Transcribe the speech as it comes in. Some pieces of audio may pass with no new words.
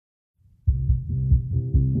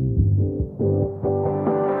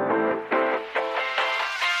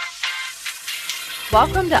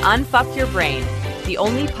Welcome to Unfuck Your Brain, the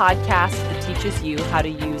only podcast that teaches you how to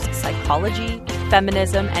use psychology,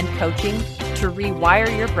 feminism, and coaching to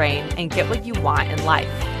rewire your brain and get what you want in life.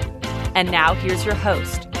 And now here's your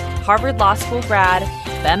host, Harvard Law School grad,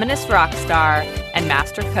 feminist rock star, and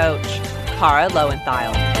master coach, Kara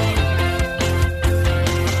Loewentheil.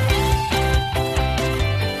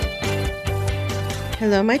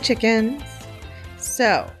 Hello, my chickens.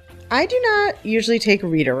 So, I do not usually take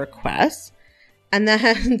reader requests, and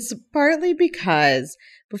that's partly because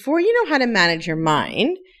before you know how to manage your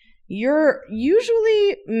mind, you're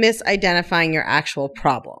usually misidentifying your actual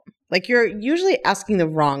problem. Like you're usually asking the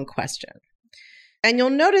wrong question. And you'll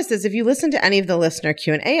notice this if you listen to any of the listener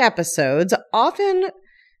Q&A episodes, often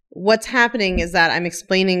what's happening is that I'm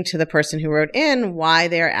explaining to the person who wrote in why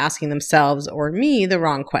they're asking themselves or me the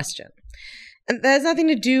wrong question. And that has nothing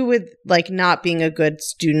to do with like not being a good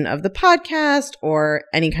student of the podcast or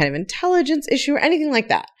any kind of intelligence issue or anything like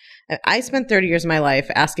that. I spent 30 years of my life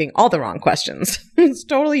asking all the wrong questions. It's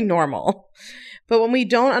totally normal. But when we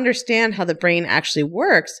don't understand how the brain actually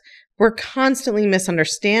works, we're constantly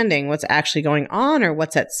misunderstanding what's actually going on or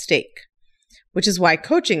what's at stake, which is why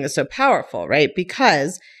coaching is so powerful, right?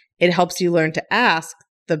 Because it helps you learn to ask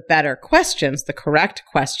the better questions, the correct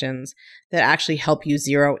questions that actually help you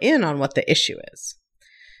zero in on what the issue is.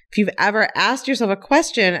 If you've ever asked yourself a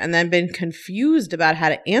question and then been confused about how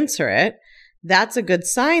to answer it, that's a good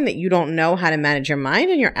sign that you don't know how to manage your mind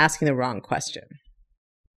and you're asking the wrong question.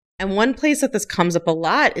 And one place that this comes up a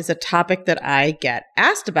lot is a topic that I get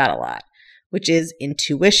asked about a lot, which is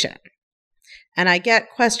intuition. And I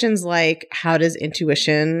get questions like, how does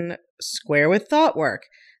intuition square with thought work?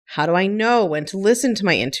 How do I know when to listen to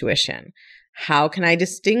my intuition? How can I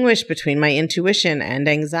distinguish between my intuition and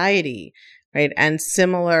anxiety, right? And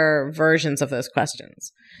similar versions of those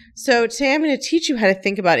questions. So today I'm going to teach you how to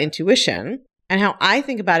think about intuition and how I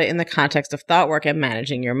think about it in the context of thought work and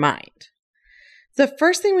managing your mind. The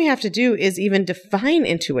first thing we have to do is even define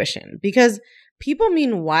intuition, because people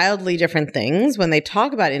mean wildly different things when they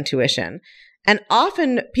talk about intuition. And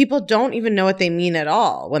often people don't even know what they mean at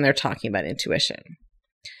all when they're talking about intuition.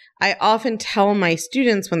 I often tell my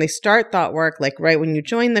students when they start thought work, like right when you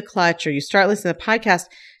join the clutch or you start listening to the podcast,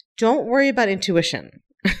 don't worry about intuition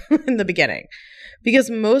in the beginning,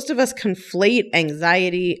 because most of us conflate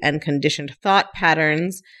anxiety and conditioned thought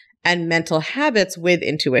patterns and mental habits with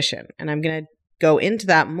intuition. And I'm going to go into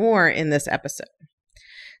that more in this episode.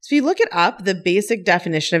 So if you look it up, the basic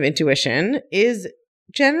definition of intuition is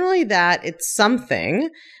generally that it's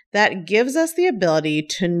something that gives us the ability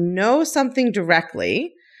to know something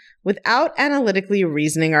directly without analytically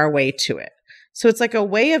reasoning our way to it. So it's like a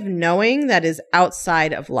way of knowing that is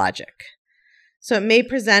outside of logic. So it may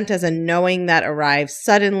present as a knowing that arrives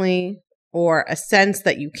suddenly or a sense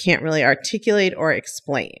that you can't really articulate or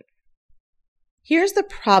explain. Here's the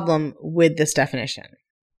problem with this definition.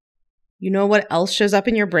 You know what else shows up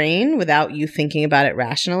in your brain without you thinking about it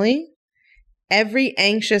rationally? Every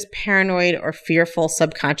anxious, paranoid, or fearful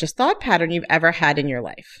subconscious thought pattern you've ever had in your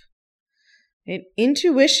life.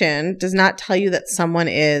 Intuition does not tell you that someone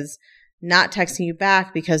is not texting you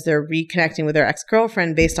back because they're reconnecting with their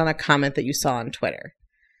ex-girlfriend based on a comment that you saw on Twitter.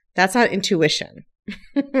 That's not intuition,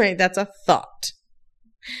 right? That's a thought.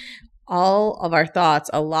 All of our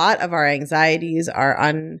thoughts, a lot of our anxieties, our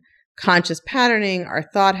unconscious patterning, our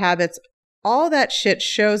thought habits, all that shit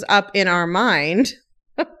shows up in our mind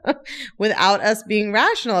without us being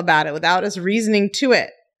rational about it, without us reasoning to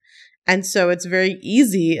it. And so it's very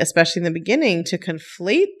easy, especially in the beginning, to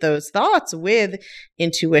conflate those thoughts with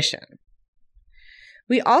intuition.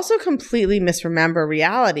 We also completely misremember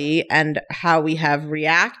reality and how we have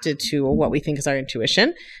reacted to what we think is our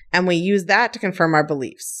intuition, and we use that to confirm our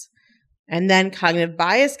beliefs. And then cognitive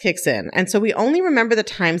bias kicks in. And so we only remember the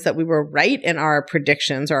times that we were right in our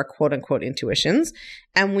predictions or our quote unquote intuitions,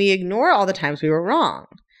 and we ignore all the times we were wrong.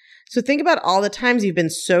 So think about all the times you've been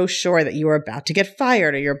so sure that you were about to get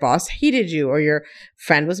fired or your boss hated you or your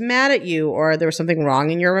friend was mad at you or there was something wrong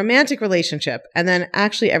in your romantic relationship, and then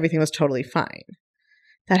actually everything was totally fine.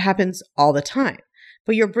 That happens all the time.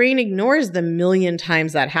 But your brain ignores the million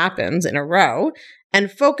times that happens in a row and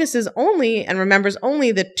focuses only and remembers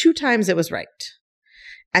only the 2 times it was right.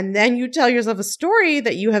 And then you tell yourself a story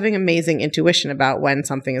that you have an amazing intuition about when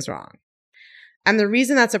something is wrong. And the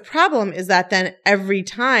reason that's a problem is that then every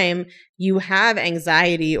time you have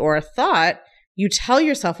anxiety or a thought, you tell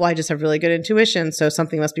yourself, well, I just have really good intuition, so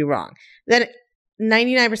something must be wrong. Then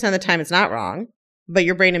 99% of the time it's not wrong, but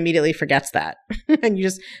your brain immediately forgets that. And you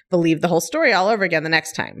just believe the whole story all over again the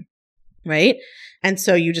next time, right? And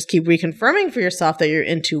so you just keep reconfirming for yourself that your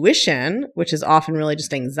intuition, which is often really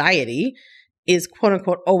just anxiety, is quote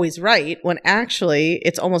unquote always right, when actually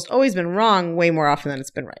it's almost always been wrong way more often than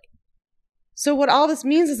it's been right. So what all this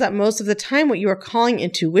means is that most of the time what you are calling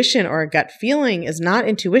intuition or a gut feeling is not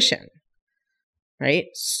intuition, right?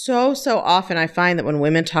 So often I find that when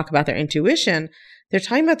women talk about their intuition, they're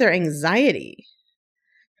talking about their anxiety.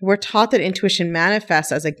 We're taught that intuition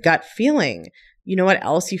manifests as a gut feeling. You know what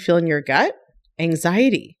else you feel in your gut?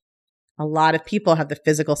 Anxiety. A lot of people have the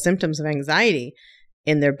physical symptoms of anxiety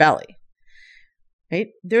in their belly, right?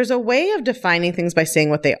 There's a way of defining things by saying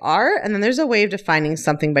what they are, and then there's a way of defining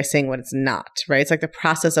something by saying what it's not, right? It's like the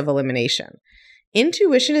process of elimination.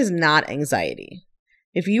 Intuition is not anxiety.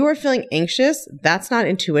 If you are feeling anxious, that's not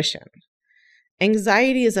intuition.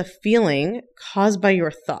 Anxiety is a feeling caused by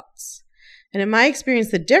your thoughts. And in my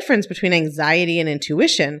experience, the difference between anxiety and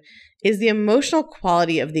intuition is the emotional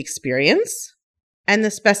quality of the experience and the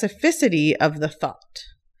specificity of the thought.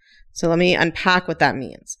 So let me unpack what that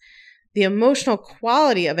means. The emotional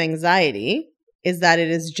quality of anxiety is that it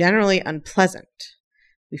is generally unpleasant.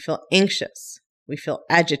 We feel anxious. We feel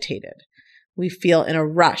agitated. We feel in a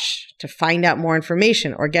rush to find out more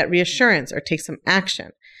information or get reassurance or take some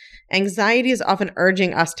action. Anxiety is often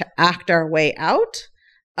urging us to act our way out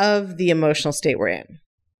of the emotional state we're in.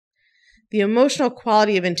 The emotional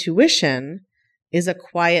quality of intuition is a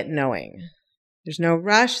quiet knowing. There's no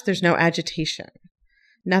rush. There's no agitation.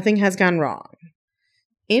 Nothing has gone wrong.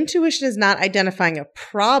 Intuition is not identifying a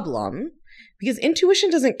problem because intuition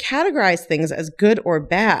doesn't categorize things as good or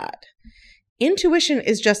bad. Intuition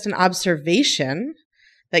is just an observation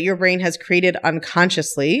that your brain has created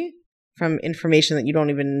unconsciously from information that you don't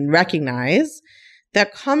even recognize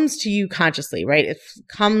that comes to you consciously, right? It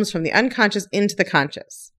comes from the unconscious into the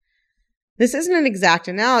conscious. This isn't an exact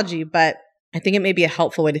analogy, but I think it may be a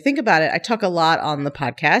helpful way to think about it. I talk a lot on the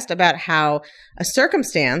podcast about how a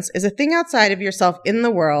circumstance is a thing outside of yourself in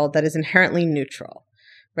the world that is inherently neutral,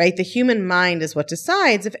 right? The human mind is what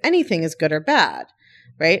decides if anything is good or bad,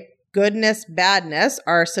 right? Goodness, badness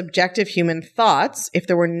are subjective human thoughts. If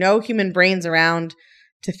there were no human brains around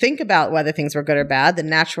to think about whether things were good or bad, the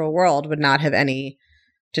natural world would not have any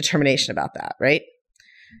determination about that, right?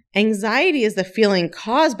 Anxiety is the feeling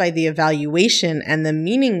caused by the evaluation and the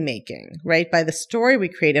meaning making, right? By the story we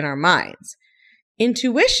create in our minds.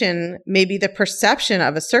 Intuition may be the perception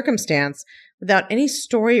of a circumstance without any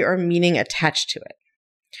story or meaning attached to it,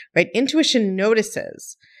 right? Intuition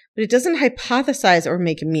notices, but it doesn't hypothesize or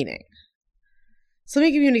make meaning. So let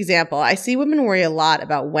me give you an example. I see women worry a lot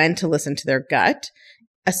about when to listen to their gut,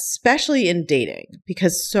 especially in dating,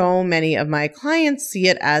 because so many of my clients see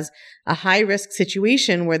it as a high-risk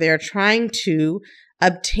situation where they are trying to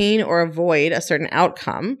obtain or avoid a certain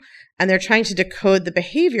outcome, and they're trying to decode the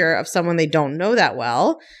behavior of someone they don't know that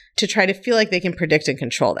well to try to feel like they can predict and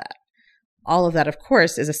control that. All of that, of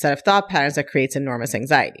course, is a set of thought patterns that creates enormous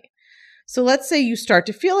anxiety. So let's say you start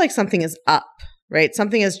to feel like something is up, right?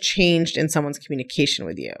 Something has changed in someone's communication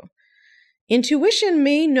with you. Intuition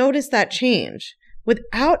may notice that change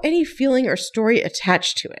without any feeling or story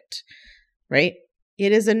attached to it, right?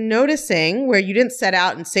 It is a noticing where you didn't set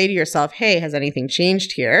out and say to yourself, hey, has anything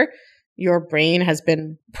changed here? Your brain has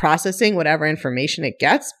been processing whatever information it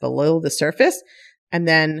gets below the surface, and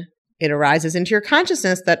then it arises into your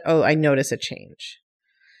consciousness that, oh, I notice a change.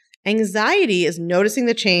 Anxiety is noticing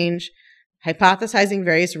the change, hypothesizing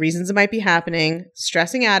various reasons it might be happening,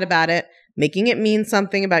 stressing out about it, making it mean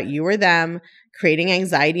something about you or them, creating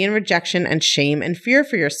anxiety and rejection and shame and fear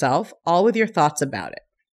for yourself, all with your thoughts about it.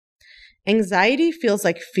 Anxiety feels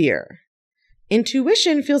like fear.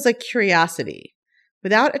 Intuition feels like curiosity,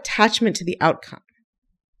 without attachment to the outcome.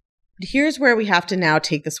 But here's where we have to now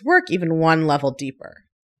take this work even one level deeper.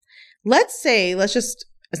 Let's just,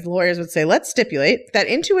 as the lawyers would say, let's stipulate that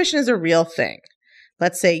intuition is a real thing.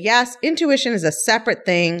 Let's say, yes, intuition is a separate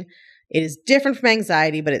thing. It is different from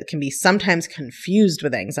anxiety, but it can be sometimes confused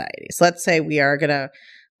with anxiety. So let's say we are going to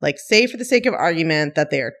say for the sake of argument that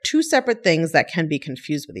they are two separate things that can be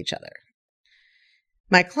confused with each other.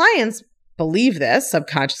 My clients believe this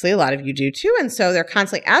subconsciously. A lot of you do too. And so they're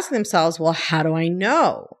constantly asking themselves, well, how do I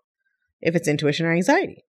know if it's intuition or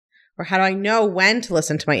anxiety? Or how do I know when to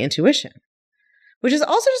listen to my intuition? Which is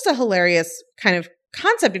also just a hilarious kind of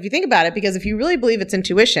concept if you think about it, because if you really believe it's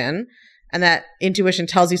intuition and that intuition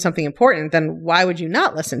tells you something important, then why would you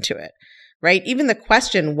not listen to it, right? Even the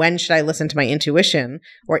question, when should I listen to my intuition,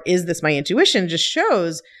 or is this my intuition, just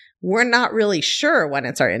shows we're not really sure when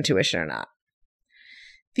it's our intuition or not.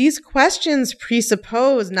 These questions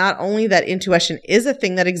presuppose not only that intuition is a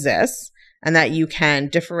thing that exists and that you can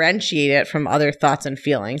differentiate it from other thoughts and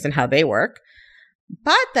feelings and how they work,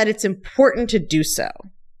 but that it's important to do so.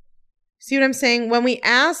 See what I'm saying? When we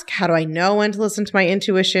ask, how do I know when to listen to my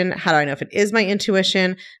intuition? How do I know if it is my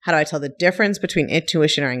intuition? How do I tell the difference between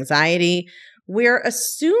intuition or anxiety? We're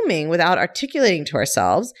assuming, without articulating to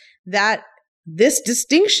ourselves, that this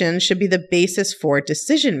distinction should be the basis for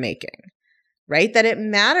decision making, right? That it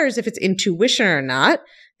matters if it's intuition or not,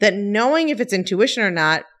 that knowing if it's intuition or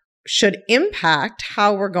not should impact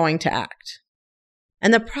how we're going to act.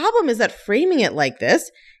 And the problem is that framing it like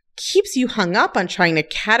this keeps you hung up on trying to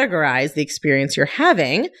categorize the experience you're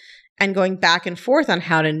having and going back and forth on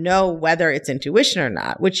how to know whether it's intuition or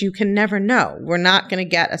not, which you can never know. We're not going to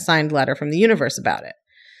get a signed letter from the universe about it,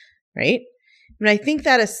 right? And I think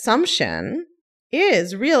that assumption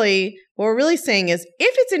is really, what we're really saying is,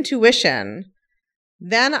 if it's intuition,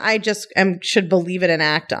 then I just should believe it and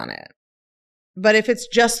act on it. But if it's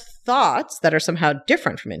just thoughts that are somehow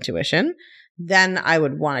different from intuition, then I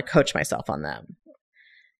would want to coach myself on them.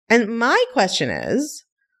 And my question is,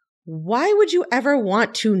 why would you ever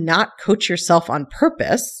want to not coach yourself on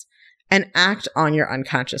purpose and act on your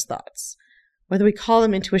unconscious thoughts, whether we call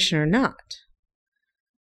them intuition or not?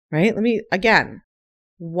 Right? Again,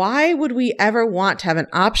 why would we ever want to have an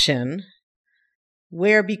option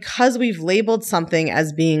where, because we've labeled something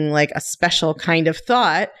as being like a special kind of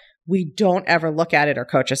thought, we don't ever look at it or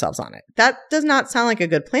coach ourselves on it? That does not sound like a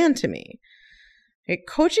good plan to me. Okay?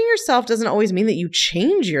 Coaching yourself doesn't always mean that you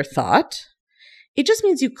change your thought. It just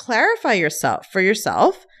means you clarify for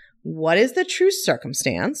yourself, what is the true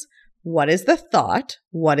circumstance? What is the thought?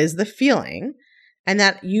 What is the feeling? And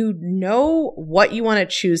that you know what you want to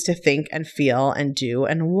choose to think and feel and do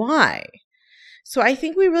and why. So I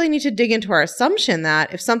think we really need to dig into our assumption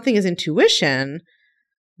that if something is intuition,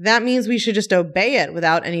 that means we should just obey it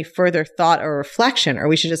without any further thought or reflection, or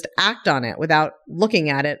we should just act on it without looking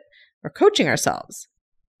at it or coaching ourselves.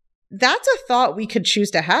 That's a thought we could choose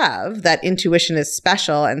to have, that intuition is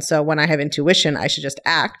special. And so when I have intuition, I should just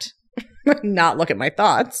act, not look at my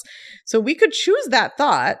thoughts. So we could choose that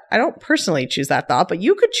thought. I don't personally choose that thought, but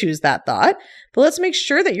you could choose that thought. But let's make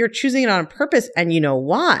sure that you're choosing it on purpose and you know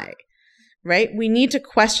why, right? We need to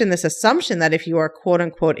question this assumption that if you are quote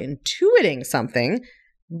unquote intuiting something,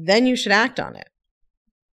 then you should act on it.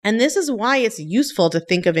 And this is why it's useful to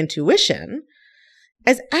think of intuition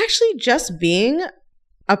as actually just being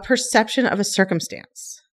a perception of a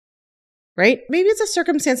circumstance, right? Maybe it's a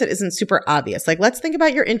circumstance that isn't super obvious. Like, let's think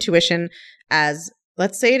about your intuition as,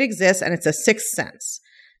 let's say it exists and it's a sixth sense.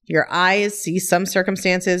 Your eyes see some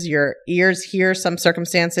circumstances, your ears hear some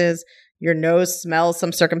circumstances, your nose smells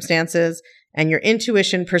some circumstances, and your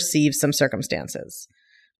intuition perceives some circumstances,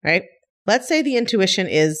 right? Let's say the intuition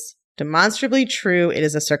is demonstrably true. It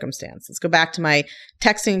is a circumstance. Let's go back to my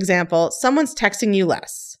texting example. Someone's texting you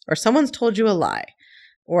less, or someone's told you a lie,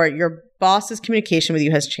 or your boss's communication with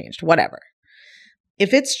you has changed, whatever.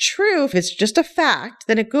 If it's true, if it's just a fact,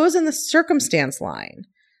 then it goes in the circumstance line,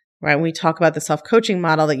 right? When we talk about the self-coaching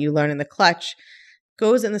model that you learn in the Clutch,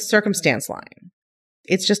 goes in the circumstance line.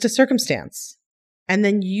 It's just a circumstance. And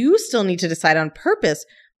then you still need to decide on purpose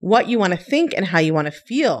what you want to think and how you want to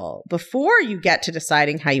feel before you get to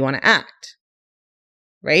deciding how you want to act,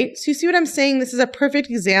 right? So you see what I'm saying? This is a perfect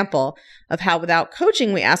example of how without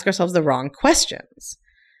coaching, we ask ourselves the wrong questions.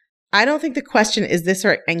 I don't think the question, is this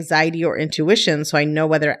or anxiety or intuition, so I know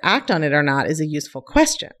whether to act on it or not, is a useful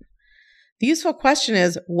question. The useful question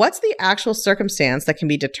is, what's the actual circumstance that can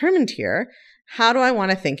be determined here? How do I want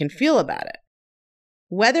to think and feel about it?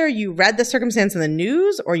 Whether you read the circumstance in the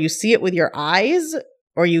news, or you see it with your eyes,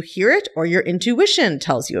 or you hear it, or your intuition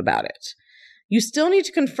tells you about it, you still need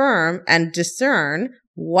to confirm and discern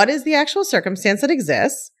what is the actual circumstance that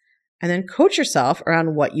exists, and then coach yourself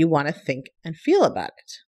around what you want to think and feel about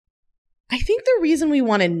it. I think the reason we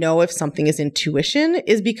want to know if something is intuition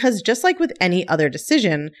is because, just like with any other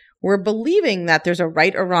decision, we're believing that there's a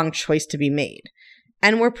right or wrong choice to be made.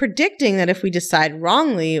 And we're predicting that if we decide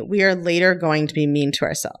wrongly, we are later going to be mean to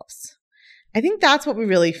ourselves. I think that's what we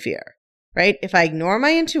really fear, right? If I ignore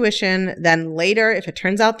my intuition, then later, if it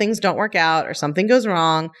turns out things don't work out or something goes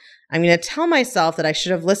wrong, I'm going to tell myself that I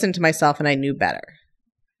should have listened to myself and I knew better.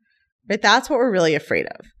 Right? That's what we're really afraid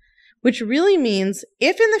of. Which really means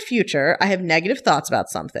if in the future I have negative thoughts about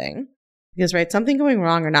something, because, right, something going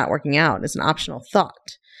wrong or not working out is an optional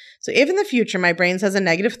thought. So if in the future my brain says a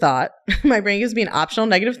negative thought, my brain gives me an optional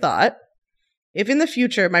negative thought. If in the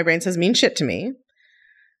future my brain says mean shit to me,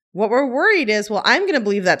 what we're worried is, well, I'm going to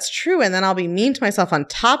believe that's true, and then I'll be mean to myself on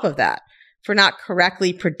top of that for not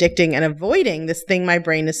correctly predicting and avoiding this thing my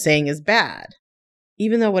brain is saying is bad.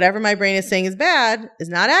 Even though whatever my brain is saying is bad is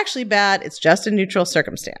not actually bad, it's just a neutral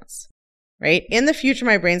circumstance. right? In the future,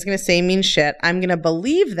 my brain's going to say mean shit. I'm going to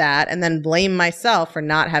believe that and then blame myself for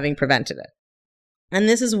not having prevented it. And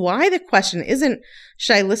this is why the question isn't,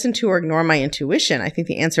 should I listen to or ignore my intuition? I think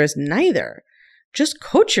the answer is neither. Just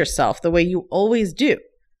coach yourself the way you always do.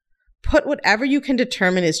 Put whatever you can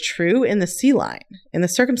determine is true in the C line, in the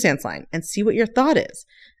circumstance line, and see what your thought is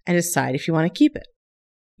and decide if you want to keep it.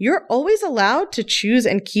 You're always allowed to choose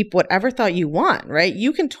and keep whatever thought you want, right?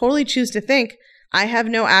 You can totally choose to think, I have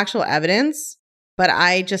no actual evidence, but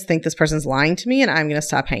I just think this person's lying to me and I'm going to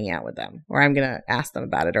stop hanging out with them, or I'm going to ask them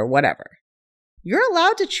about it or whatever. You're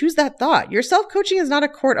allowed to choose that thought. Your self-coaching is not a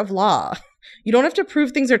court of law. You don't have to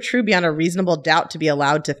prove things are true beyond a reasonable doubt to be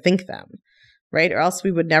allowed to think them, right? Or else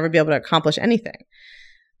we would never be able to accomplish anything.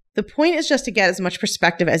 The point is just to get as much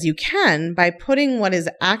perspective as you can by putting what is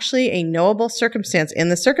actually a knowable circumstance in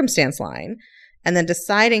the circumstance line and then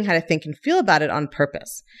deciding how to think and feel about it on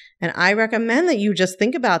purpose. And I recommend that you just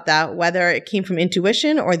think about that, whether it came from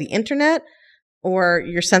intuition or the internet or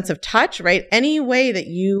your sense of touch, right? Any way that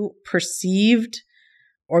you perceived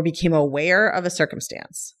or became aware of a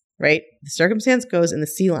circumstance, right? The circumstance goes in the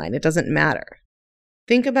C line. It doesn't matter.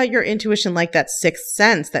 Think about your intuition like that sixth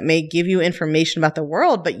sense that may give you information about the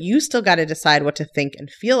world, but you still got to decide what to think and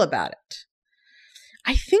feel about it.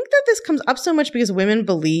 I think that this comes up so much because women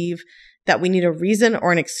believe that we need a reason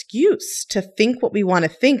or an excuse to think what we want to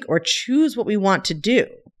think or choose what we want to do.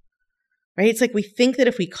 Right? It's like we think that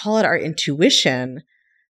if we call it our intuition,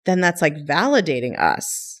 then that's like validating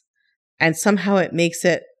us. And somehow it makes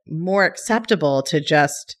it more acceptable to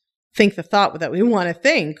just think the thought that we want to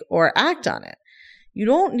think or act on it. You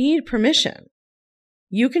don't need permission.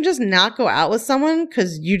 You can just not go out with someone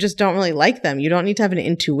because you just don't really like them. You don't need to have an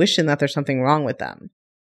intuition that there's something wrong with them.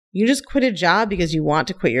 You just quit a job because you want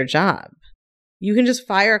to quit your job. You can just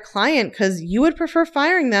fire a client because you would prefer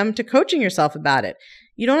firing them to coaching yourself about it.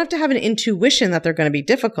 You don't have to have an intuition that they're going to be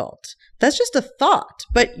difficult. That's just a thought,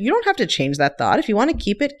 but you don't have to change that thought. If you want to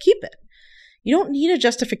keep it, keep it. You don't need a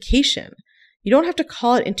justification. You don't have to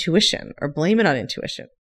call it intuition or blame it on intuition.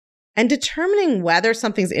 And determining whether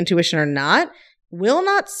something's intuition or not will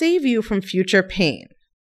not save you from future pain.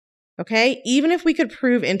 Okay? Even if we could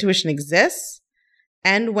prove intuition exists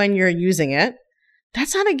and when you're using it,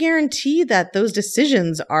 that's not a guarantee that those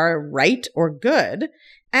decisions are right or good.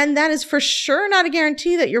 And that is for sure not a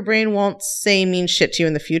guarantee that your brain won't say mean shit to you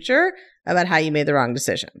in the future about how you made the wrong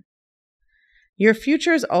decision. Your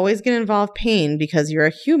future is always going to involve pain because you're a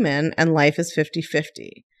human and life is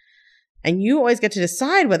 50-50. And you always get to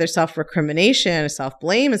decide whether self-recrimination or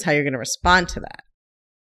self-blame is how you're going to respond to that.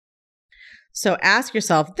 So ask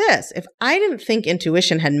yourself this: if I didn't think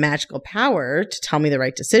intuition had magical power to tell me the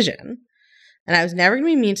right decision, and I was never going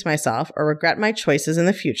to be mean to myself or regret my choices in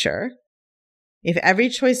the future, if every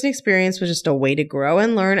choice and experience was just a way to grow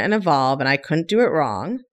and learn and evolve and I couldn't do it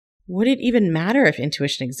wrong, would it even matter if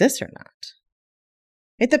intuition exists or not?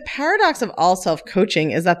 The paradox of all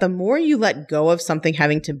self-coaching is that the more you let go of something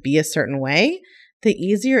having to be a certain way, the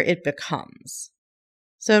easier it becomes.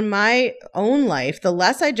 So in my own life, the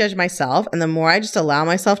less I judge myself and the more I just allow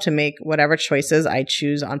myself to make whatever choices I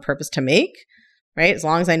choose on purpose to make, right? As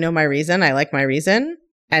long as I know my reason, I like my reason.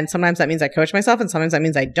 And sometimes that means I coach myself and sometimes that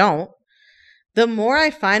means I don't. The more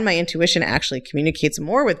I find my intuition actually communicates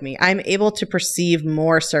more with me, I'm able to perceive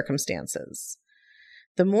more circumstances.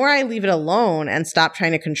 The more I leave it alone and stop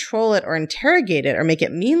trying to control it or interrogate it or make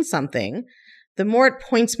it mean something, the more it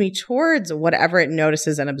points me towards whatever it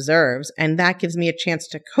notices and observes, and that gives me a chance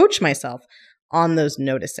to coach myself on those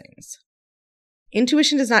noticings.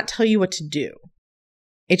 Intuition does not tell you what to do.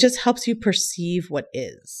 It just helps you perceive what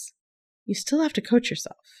is. You still have to coach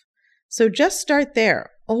yourself. So just start there.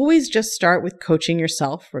 Always just start with coaching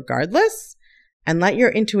yourself regardless, and let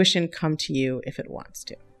your intuition come to you if it wants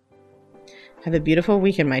to. Have a beautiful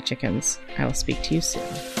weekend, my chickens. I will speak to you soon.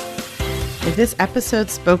 If this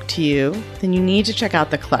episode spoke to you, then you need to check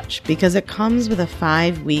out The Clutch because it comes with a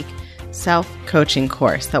 5-week self-coaching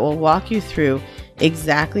course that will walk you through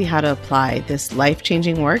exactly how to apply this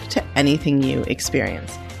life-changing work to anything you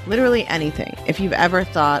experience. Literally anything. If you've ever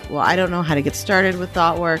thought, well, I don't know how to get started with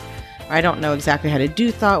thought work, or I don't know exactly how to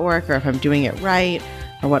do thought work, or if I'm doing it right,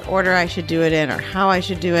 or what order I should do it in, or how I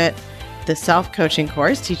should do it, the self-coaching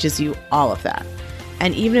course teaches you all of that.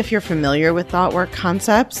 And even if you're familiar with thought work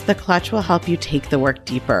concepts, The Clutch will help you take the work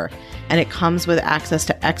deeper. And it comes with access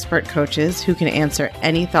to expert coaches who can answer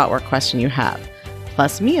any thought work question you have.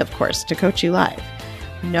 Plus me, of course, to coach you live.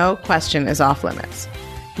 No question is off limits.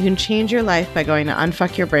 You can change your life by going to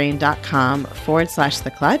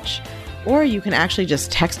unfuckyourbrain.com/theclutch, or you can actually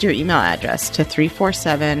just text your email address to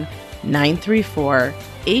 347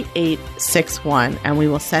 934-8861, and we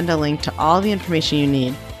will send a link to all the information you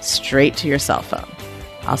need straight to your cell phone.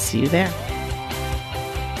 I'll see you there.